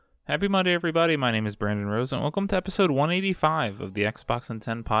Happy Monday, everybody. My name is Brandon Rose, and welcome to episode 185 of the Xbox in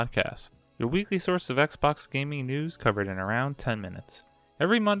 10 podcast, your weekly source of Xbox gaming news covered in around 10 minutes.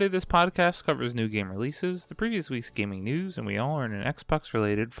 Every Monday, this podcast covers new game releases, the previous week's gaming news, and we all learn an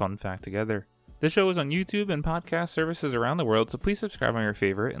Xbox-related fun fact together. This show is on YouTube and podcast services around the world, so please subscribe on your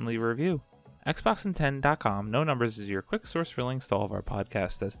favorite and leave a review. Xboxin10.com, no numbers, is your quick source for links to all of our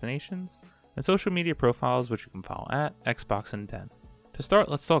podcast destinations and social media profiles, which you can follow at Xboxin10. To start,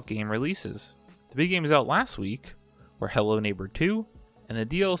 let's talk game releases. The big games out last week were Hello Neighbor 2, and the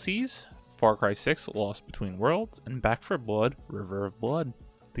DLCs, Far Cry 6 Lost Between Worlds, and Back 4 Blood, River of Blood.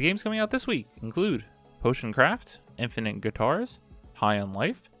 The games coming out this week include Potion Craft, Infinite Guitars, High on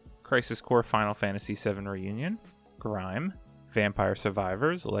Life, Crisis Core Final Fantasy VII Reunion, Grime, Vampire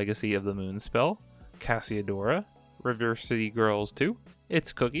Survivors, Legacy of the Moonspell, Cassiodora, River City Girls 2,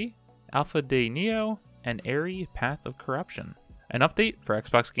 It's Cookie, Alpha de Neo, and Airy Path of Corruption. An update for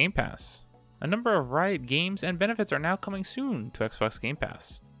Xbox Game Pass. A number of Riot games and benefits are now coming soon to Xbox Game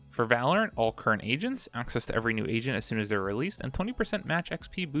Pass. For Valorant, all current agents, access to every new agent as soon as they're released, and 20% match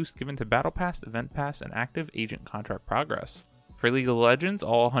XP boost given to Battle Pass, Event Pass, and active agent contract progress. For League of Legends,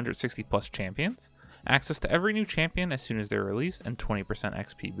 all 160 plus champions, access to every new champion as soon as they're released, and 20%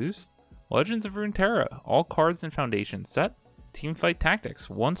 XP boost. Legends of Runeterra, all cards and foundations set. Teamfight Tactics,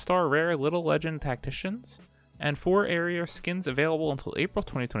 1-star rare Little Legend Tacticians, and 4 area skins available until April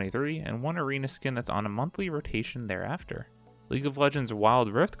 2023, and 1 arena skin that's on a monthly rotation thereafter. League of Legends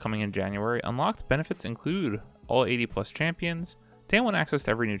Wild Rift coming in January. Unlocked benefits include all 80 plus champions, day 1 access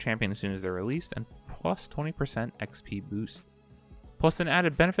to every new champion as soon as they're released, and plus 20% XP boost. Plus an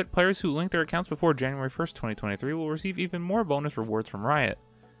added benefit, players who link their accounts before January 1st, 2023 will receive even more bonus rewards from Riot.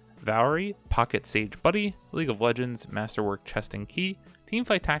 Valorant, Pocket Sage Buddy, League of Legends, Masterwork Chest and Key,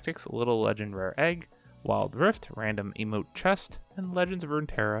 Teamfight Tactics, Little Legend Rare Egg, Wild Rift, Random Emote Chest, and Legends of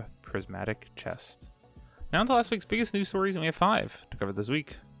Runeterra, Prismatic Chest. Now into last week's biggest news stories, and we have 5 to cover this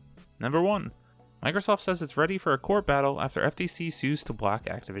week. Number 1. Microsoft says it's ready for a court battle after FTC sues to block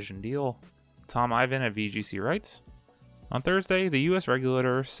Activision deal. Tom Ivan at VGC writes, on Thursday, the US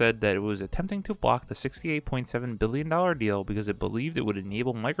regulator said that it was attempting to block the $68.7 billion deal because it believed it would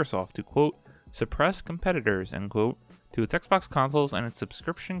enable Microsoft to, quote, suppress competitors, end quote, to its Xbox consoles and its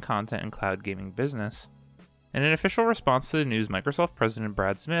subscription content and cloud gaming business. In an official response to the news, Microsoft President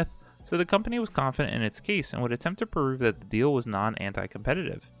Brad Smith said the company was confident in its case and would attempt to prove that the deal was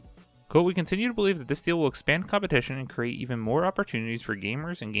non-anti-competitive. Quote, we continue to believe that this deal will expand competition and create even more opportunities for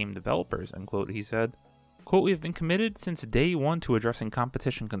gamers and game developers, end quote, he said. Quote, we have been committed since day one to addressing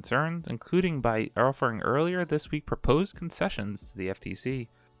competition concerns, including by offering earlier this week proposed concessions to the FTC.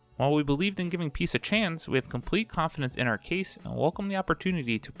 While we believed in giving peace a chance, we have complete confidence in our case and welcome the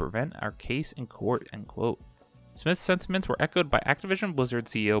opportunity to prevent our case in court, end quote. Smith's sentiments were echoed by Activision Blizzard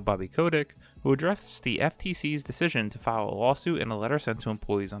CEO Bobby Kotick, who addressed the FTC's decision to file a lawsuit in a letter sent to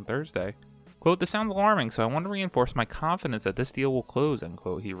employees on Thursday. Quote, this sounds alarming, so I want to reinforce my confidence that this deal will close, end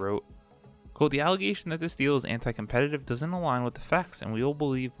quote, he wrote. Quote, the allegation that this deal is anti-competitive doesn't align with the facts, and we all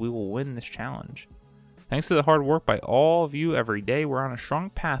believe we will win this challenge. Thanks to the hard work by all of you every day, we're on a strong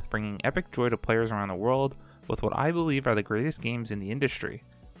path bringing epic joy to players around the world with what I believe are the greatest games in the industry.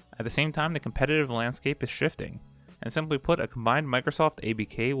 At the same time, the competitive landscape is shifting, and simply put, a combined Microsoft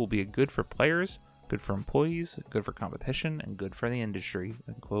ABK will be good for players, good for employees, good for competition, and good for the industry,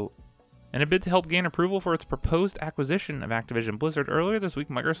 end quote. In a bid to help gain approval for its proposed acquisition of Activision Blizzard, earlier this week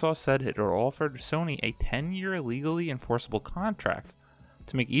Microsoft said it had offered Sony a 10-year legally enforceable contract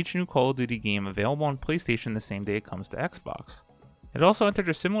to make each new Call of Duty game available on PlayStation the same day it comes to Xbox. It also entered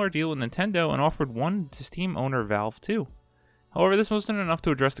a similar deal with Nintendo and offered one to Steam owner Valve too. However, this wasn't enough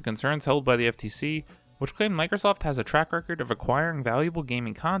to address the concerns held by the FTC, which claimed Microsoft has a track record of acquiring valuable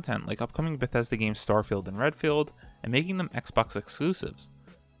gaming content like upcoming Bethesda games Starfield and Redfield and making them Xbox exclusives.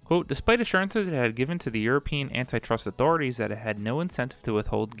 Quote, despite assurances it had given to the European antitrust authorities that it had no incentive to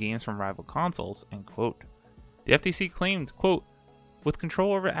withhold games from rival consoles, end quote. The FTC claimed, quote, with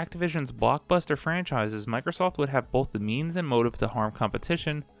control over Activision's blockbuster franchises, Microsoft would have both the means and motive to harm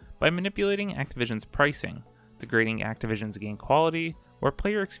competition by manipulating Activision's pricing, degrading Activision's game quality or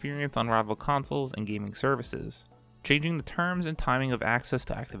player experience on rival consoles and gaming services, changing the terms and timing of access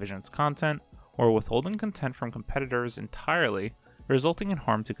to Activision's content, or withholding content from competitors entirely, resulting in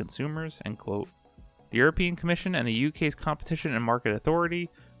harm to consumers, end quote. The European Commission and the UK's Competition and Market Authority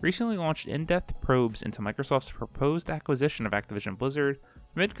recently launched in-depth probes into Microsoft's proposed acquisition of Activision Blizzard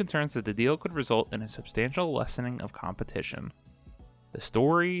amid concerns that the deal could result in a substantial lessening of competition. The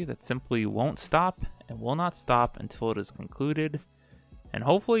story that simply won't stop and will not stop until it is concluded, and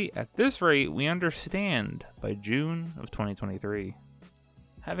hopefully at this rate we understand by June of 2023.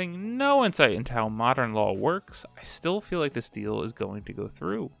 Having no insight into how modern law works, I still feel like this deal is going to go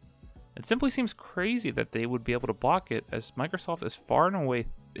through. It simply seems crazy that they would be able to block it, as Microsoft is far and away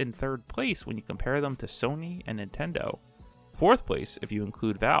in third place when you compare them to Sony and Nintendo. Fourth place if you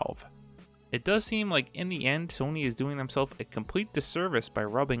include Valve. It does seem like in the end, Sony is doing themselves a complete disservice by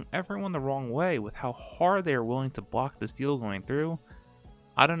rubbing everyone the wrong way with how hard they are willing to block this deal going through.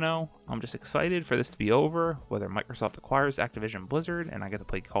 I don't know, I'm just excited for this to be over, whether Microsoft acquires Activision Blizzard and I get to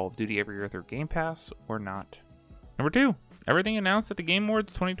play Call of Duty every year through Game Pass or not. Number 2, everything announced at the Game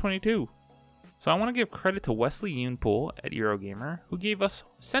Awards 2022. So I want to give credit to Wesley Yunpool at Eurogamer, who gave us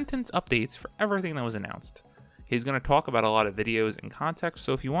sentence updates for everything that was announced. He's going to talk about a lot of videos and context,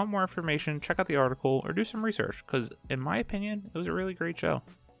 so if you want more information, check out the article or do some research, because in my opinion, it was a really great show.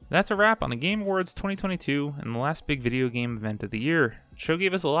 That's a wrap on the Game Awards 2022 and the last big video game event of the year. The show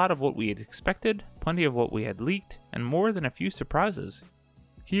gave us a lot of what we had expected, plenty of what we had leaked, and more than a few surprises.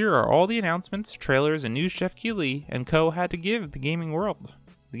 Here are all the announcements, trailers, and news Jeff Keighley and co. had to give the gaming world.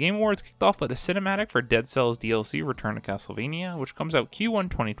 The Game Awards kicked off with a cinematic for Dead Cells DLC Return to Castlevania, which comes out Q1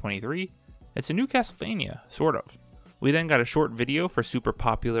 2023. It's a new Castlevania, sort of. We then got a short video for super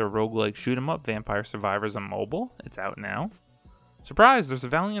popular roguelike shoot 'em up Vampire Survivors on mobile. It's out now. Surprise, there's a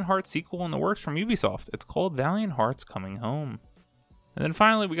Valiant Hearts sequel in the works from Ubisoft. It's called Valiant Hearts Coming Home. And then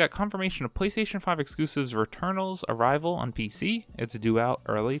finally, we got confirmation of PlayStation 5 exclusives Returnal's arrival on PC. It's due out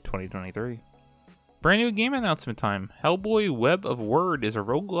early 2023. Brand new game announcement time. Hellboy Web of Word is a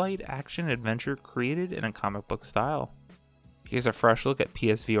roguelite action adventure created in a comic book style. Here's a fresh look at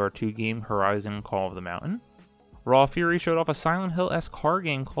PSVR 2 game Horizon Call of the Mountain. Raw Fury showed off a Silent Hill-esque horror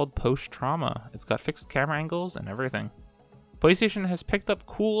game called Post Trauma. It's got fixed camera angles and everything. PlayStation has picked up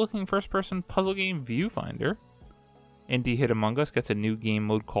cool-looking first-person puzzle game Viewfinder. Indie Hit Among Us gets a new game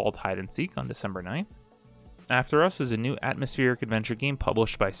mode called Hide and Seek on December 9th. After Us is a new atmospheric adventure game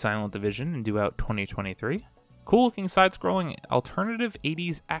published by Silent Division and due out 2023. Cool-looking side-scrolling alternative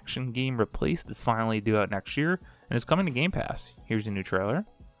 80s action game Replaced is finally due out next year and is coming to Game Pass. Here's a new trailer.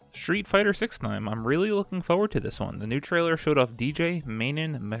 Street Fighter 6 time. I'm really looking forward to this one. The new trailer showed off DJ,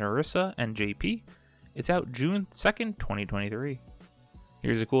 Manon, Marissa, and JP. It's out June 2nd, 2023.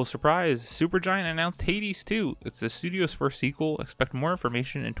 Here's a cool surprise. Supergiant announced Hades 2. It's the studio's first sequel. Expect more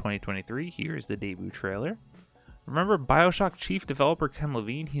information in 2023. Here's the debut trailer. Remember BioShock chief developer Ken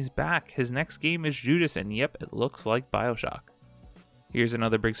Levine? He's back. His next game is Judas, and yep, it looks like BioShock. Here's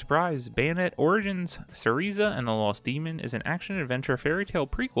another big surprise. Bayonetta Origins Syriza and the Lost Demon is an action-adventure fairy tale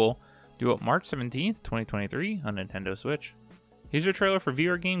prequel due out March 17th, 2023 on Nintendo Switch. Here's a trailer for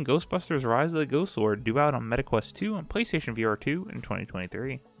VR game Ghostbusters Rise of the Ghost Lord due out on MetaQuest 2 and PlayStation VR 2 in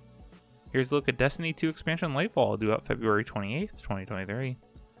 2023. Here's a look at Destiny 2 expansion Lightfall due out February 28th, 2023.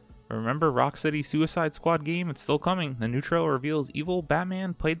 Remember Rocksteady's Suicide Squad game? It's still coming. The new trailer reveals evil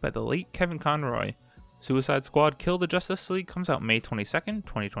Batman played by the late Kevin Conroy. Suicide Squad Kill the Justice League comes out May 22nd,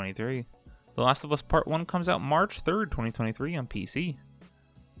 2023. The Last of Us Part 1 comes out March 3rd, 2023 on PC.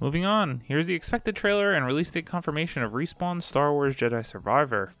 Moving on, here's the expected trailer and release date confirmation of Respawn's Star Wars Jedi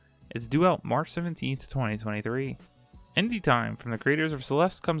Survivor. It's due out March 17th, 2023. Indie time from the creators of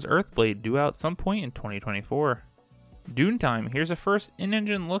Celeste comes Earthblade, due out some point in 2024. Dune time, here's a first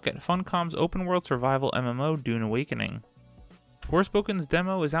in-engine look at Funcom's open-world survival MMO Dune Awakening. Forspoken's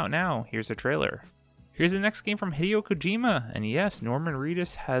demo is out now, here's a trailer. Here's the next game from Hideo Kojima, and yes, Norman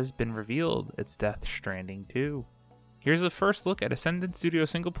Reedus has been revealed. It's Death Stranding 2. Here's the first look at Ascendant Studio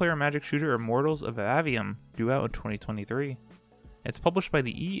single-player magic shooter Immortals of Avium, due out in 2023. It's published by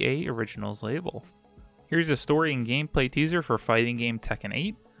the EA Originals label. Here's a story and gameplay teaser for fighting game Tekken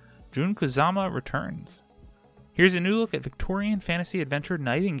 8. Jun Kazama returns. Here's a new look at Victorian fantasy adventure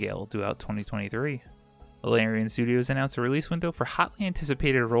Nightingale, due out 2023. Larian Studios announced a release window for hotly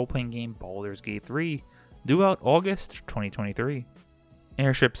anticipated role-playing game Baldur's Gate 3, due out August 2023.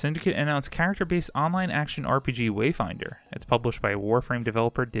 Airship Syndicate announced character-based online action RPG Wayfinder. It's published by Warframe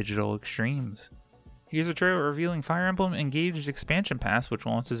developer Digital Extremes. Here's a trailer revealing Fire Emblem Engaged Expansion Pass, which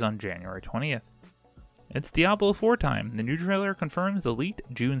launches on January 20th. It's Diablo 4 time. The new trailer confirms the leaked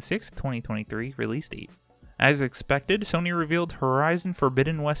June 6, 2023 release date. As expected, Sony revealed Horizon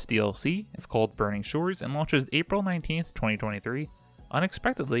Forbidden West DLC. It's called Burning Shores and launches April 19th, 2023.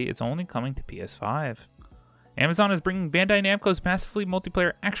 Unexpectedly, it's only coming to PS5. Amazon is bringing Bandai Namco's massively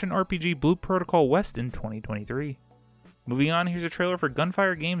multiplayer action RPG Blue Protocol West in 2023. Moving on, here's a trailer for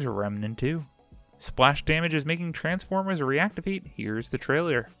Gunfire Games' Remnant 2. Splash Damage is making Transformers reactivate. Here's the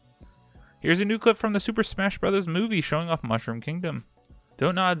trailer. Here's a new clip from the Super Smash Bros. Movie showing off Mushroom Kingdom.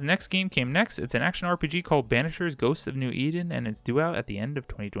 Dontnod's next game came next. It's an action RPG called Banishers Ghosts of New Eden, and it's due out at the end of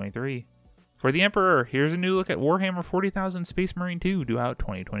 2023. For the Emperor, here's a new look at Warhammer 40,000 Space Marine 2 due out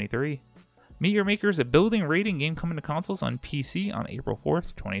 2023. Meet Your Maker is a building raiding game coming to consoles on PC on April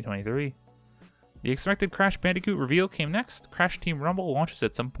 4th, 2023. The expected Crash Bandicoot reveal came next. Crash Team Rumble launches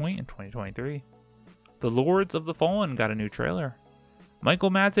at some point in 2023. The Lords of the Fallen got a new trailer.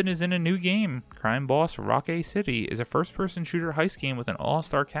 Michael Madsen is in a new game. Crime Boss Rockay City is a first-person shooter heist game with an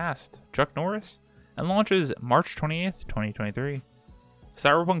all-star cast. Chuck Norris, and launches March 28th, 2023.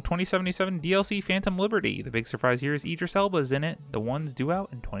 Cyberpunk 2077 DLC Phantom Liberty. The big surprise here is Idris Elba is in it. The one's due out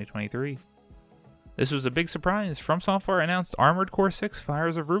in 2023. This was a big surprise. From Software announced Armored Core 6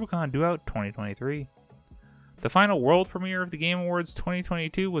 Fires of Rubicon due out 2023. The final world premiere of the Game Awards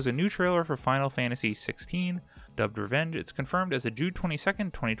 2022 was a new trailer for Final Fantasy XVI, dubbed Revenge. It's confirmed as a June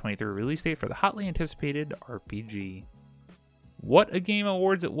 22nd, 2023 release date for the hotly anticipated RPG. What a Game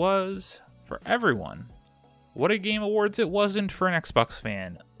Awards it was for everyone. What a Game Awards it wasn't for an Xbox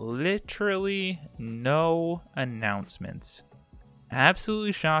fan. Literally no announcements.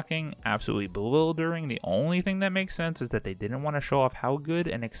 Absolutely shocking, absolutely bewildering. The only thing that makes sense is that they didn't want to show off how good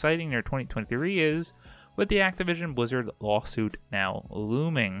and exciting their 2023 is, with the Activision Blizzard lawsuit now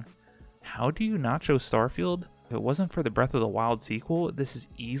looming. How do you not show Starfield? If it wasn't for the Breath of the Wild sequel, this is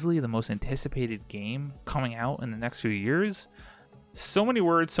easily the most anticipated game coming out in the next few years. So many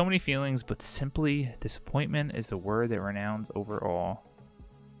words, so many feelings, but simply disappointment is the word that renounce overall.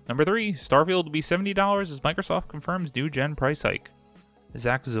 Number 3, Starfield will be $70 as Microsoft confirms new gen price hike.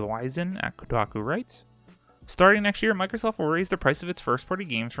 Zach Zweisen at Kotaku writes, starting next year, Microsoft will raise the price of its first-party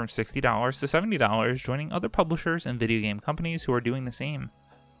games from $60 to $70, joining other publishers and video game companies who are doing the same.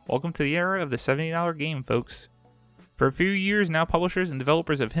 Welcome to the era of the $70 game, folks. For a few years now, publishers and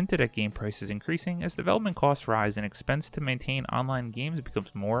developers have hinted at game prices increasing as development costs rise and expense to maintain online games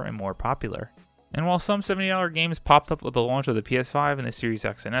becomes more and more popular. And while some $70 games popped up with the launch of the PS5 and the Series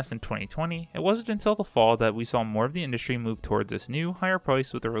X and S in 2020, it wasn't until the fall that we saw more of the industry move towards this new, higher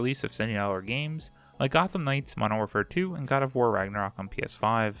price with the release of $70 games like Gotham Knights, Modern Warfare 2, and God of War Ragnarok on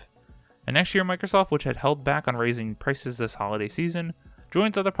PS5. And next year, Microsoft, which had held back on raising prices this holiday season,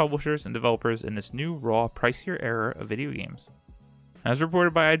 joins other publishers and developers in this new, raw, pricier era of video games. As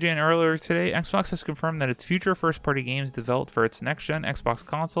reported by IGN earlier today, Xbox has confirmed that its future first-party games developed for its next-gen Xbox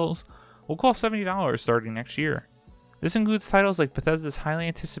consoles will cost $70 starting next year. This includes titles like Bethesda's highly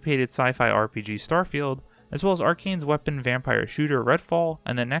anticipated sci-fi RPG Starfield, as well as Arcane's weapon vampire shooter Redfall,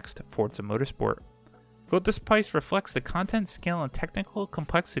 and the next Forza Motorsport. Quote, this price reflects the content, scale, and technical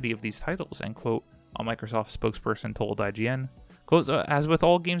complexity of these titles, end quote, a Microsoft spokesperson told IGN. Quote, as with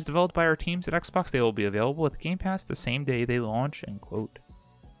all games developed by our teams at Xbox, they will be available with Game Pass the same day they launch, end quote.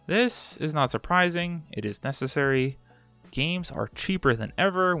 This is not surprising, it is necessary. Games are cheaper than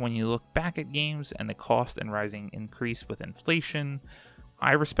ever when you look back at games and the cost and rising increase with inflation.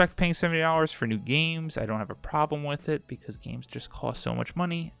 I respect paying $70 for new games. I don't have a problem with it because games just cost so much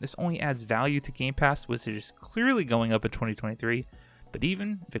money. This only adds value to Game Pass, which is clearly going up in 2023. But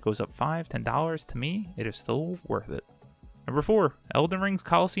even if it goes up $5, $10, to me, it is still worth it. Number 4, Elden Ring's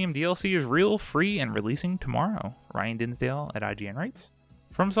Coliseum DLC is real, free, and releasing tomorrow. Ryan Dinsdale at IGN writes,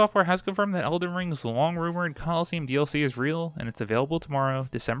 From Software has confirmed that Elden Ring's long-rumored Coliseum DLC is real, and it's available tomorrow,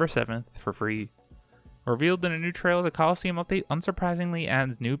 December 7th, for free. Revealed in a new trailer, the Coliseum update unsurprisingly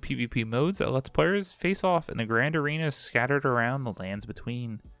adds new PvP modes that lets players face off in the grand arenas scattered around the lands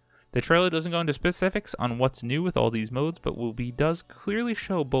between. The trailer doesn't go into specifics on what's new with all these modes, but does clearly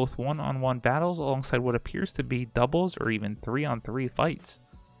show both one-on-one battles alongside what appears to be doubles or even 3-on-3 fights.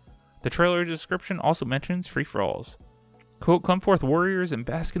 The trailer description also mentions free-for-alls. Quote, come forth warriors and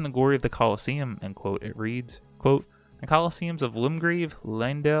bask in the glory of the Coliseum, end quote. It reads, quote, the Coliseums of Limgrave,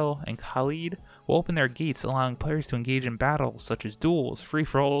 Leyndell, and Khalid will open their gates, allowing players to engage in battles such as duels,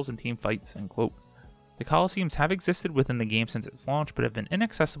 free-for-alls, and team fights, end quote. The Coliseums have existed within the game since its launch, but have been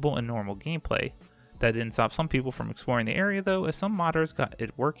inaccessible in normal gameplay. That didn't stop some people from exploring the area though, as some modders got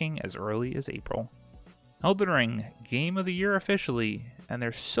it working as early as April. Elden Ring, Game of the Year officially, and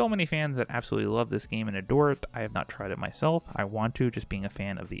there's so many fans that absolutely love this game and adore it. I have not tried it myself. I want to, just being a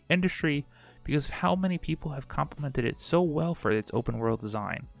fan of the industry, because of how many people have complimented it so well for its open world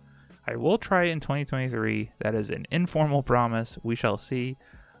design. I will try it in 2023. That is an informal promise. We shall see.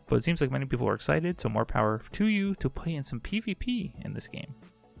 But it seems like many people are excited, so more power to you to play in some PvP in this game.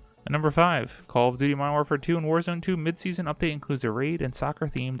 And number 5, Call of Duty Modern Warfare 2 and Warzone 2 mid-season update includes a raid and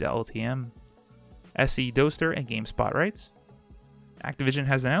soccer-themed LTM. SC Doster and GameSpot writes, Activision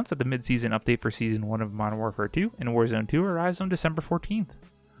has announced that the mid-season update for Season 1 of Modern Warfare 2 and Warzone 2 arrives on December 14th.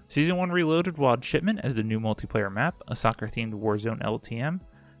 Season 1 Reloaded will add Shipment as the new multiplayer map, a soccer-themed Warzone LTM,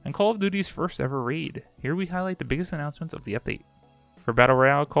 and Call of Duty's first ever raid. Here we highlight the biggest announcements of the update. For Battle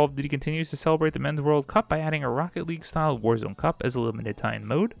Royale, Call of Duty continues to celebrate the Men's World Cup by adding a Rocket League-style Warzone Cup as a limited-time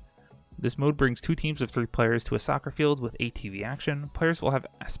mode. This mode brings 2 teams of 3 players to a soccer field with ATV action. Players will have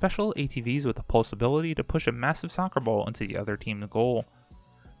special ATVs with the pulse ability to push a massive soccer ball into the other team's goal.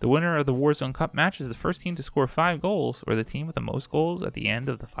 The winner of the Warzone Cup match is the first team to score 5 goals, or the team with the most goals at the end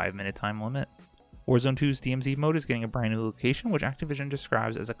of the 5-minute time limit. Warzone 2's DMZ mode is getting a brand new location, which Activision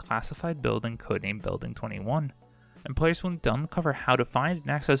describes as a classified building codenamed Building 21, and players will need to uncover how to find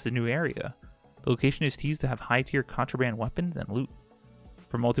and access the new area. The location is teased to have high-tier contraband weapons and loot.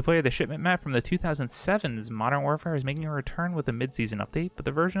 For multiplayer, the shipment map from the 2007's Modern Warfare is making a return with a mid-season update, but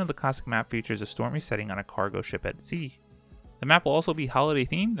the version of the classic map features a stormy setting on a cargo ship at sea. The map will also be holiday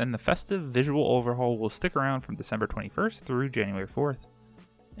themed, and the festive visual overhaul will stick around from December 21st through January 4th.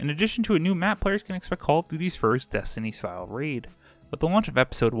 In addition to a new map, players can expect Call of Duty's first Destiny-style raid. With the launch of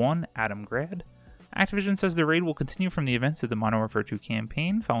Episode 1, Adam Grad, Activision says the raid will continue from the events of the Modern Warfare 2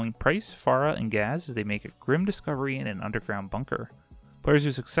 campaign, following Price, Farah, and Gaz as they make a grim discovery in an underground bunker. Players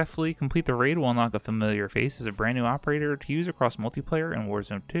who successfully complete the raid will unlock a familiar face as a brand new operator to use across multiplayer and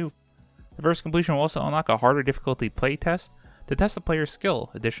Warzone 2. The first completion will also unlock a harder difficulty playtest to test the player's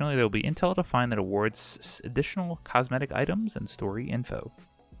skill. Additionally, there will be intel to find that awards additional cosmetic items and story info.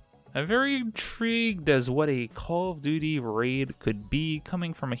 I'm very intrigued as what a Call of Duty raid could be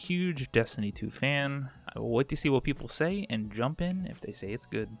coming from a huge Destiny 2 fan. I will wait to see what people say and jump in if they say it's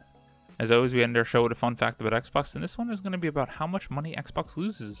good. As always, we end our show with a fun fact about Xbox, and this one is going to be about how much money Xbox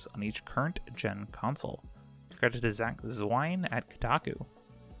loses on each current-gen console. Credit to Zach Zwine at Kotaku.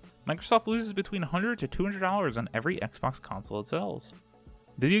 Microsoft loses between $100 to $200 on every Xbox console it sells.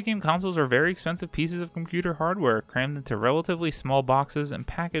 Video game consoles are very expensive pieces of computer hardware crammed into relatively small boxes and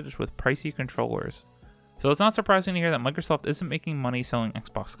packaged with pricey controllers. So it's not surprising to hear that Microsoft isn't making money selling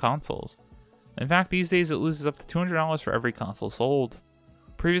Xbox consoles. In fact, these days it loses up to $200 for every console sold.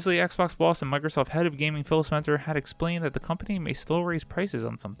 Previously, Xbox boss and Microsoft head of gaming Phil Spencer had explained that the company may still raise prices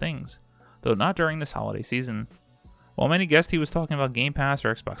on some things, though not during this holiday season. While many guessed he was talking about Game Pass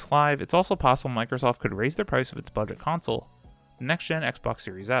or Xbox Live, it's also possible Microsoft could raise the price of its budget console, the next-gen Xbox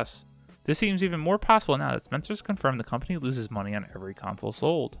Series S. This seems even more possible now that Spencer's confirmed the company loses money on every console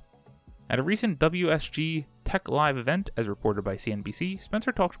sold. At a recent WSG Tech Live event, as reported by CNBC,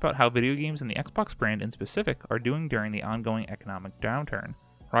 Spencer talked about how video games and the Xbox brand in specific are doing during the ongoing economic downturn.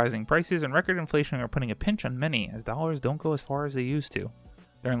 Rising prices and record inflation are putting a pinch on many, as dollars don't go as far as they used to.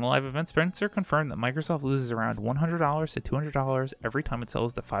 During the live event, Spencer confirmed that Microsoft loses around $100 to $200 every time it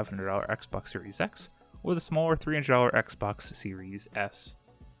sells the $500 Xbox Series X or the smaller $300 Xbox Series S.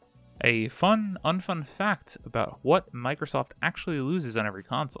 A fun, unfun fact about what Microsoft actually loses on every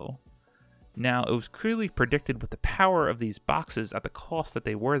console. Now, it was clearly predicted with the power of these boxes at the cost that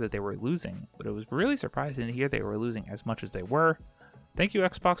they were losing, but it was really surprising to hear they were losing as much as they were. Thank you,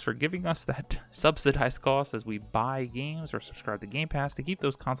 Xbox, for giving us that subsidized cost as we buy games or subscribe to Game Pass to keep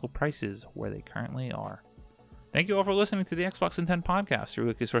those console prices where they currently are. Thank you all for listening to the Xbox in 10 podcast, your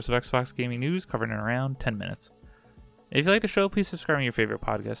weekly source of Xbox gaming news covered in around 10 minutes. If you like the show, please subscribe to your favorite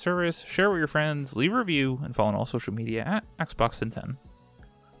podcast service, share it with your friends, leave a review, and follow on all social media at Xbox in 10.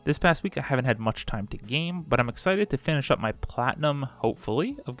 This past week, I haven't had much time to game, but I'm excited to finish up my platinum,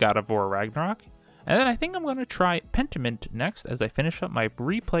 hopefully, of God of War Ragnarok. And then I think I'm going to try Pentiment next as I finish up my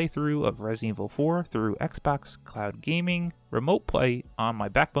replaythrough of Resident Evil 4 through Xbox Cloud Gaming, remote play on my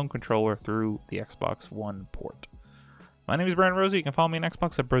Backbone controller through the Xbox One port. My name is Brandon Rosa. You can follow me on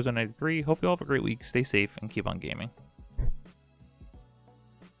Xbox at Brozo93. Hope you all have a great week. Stay safe and keep on gaming.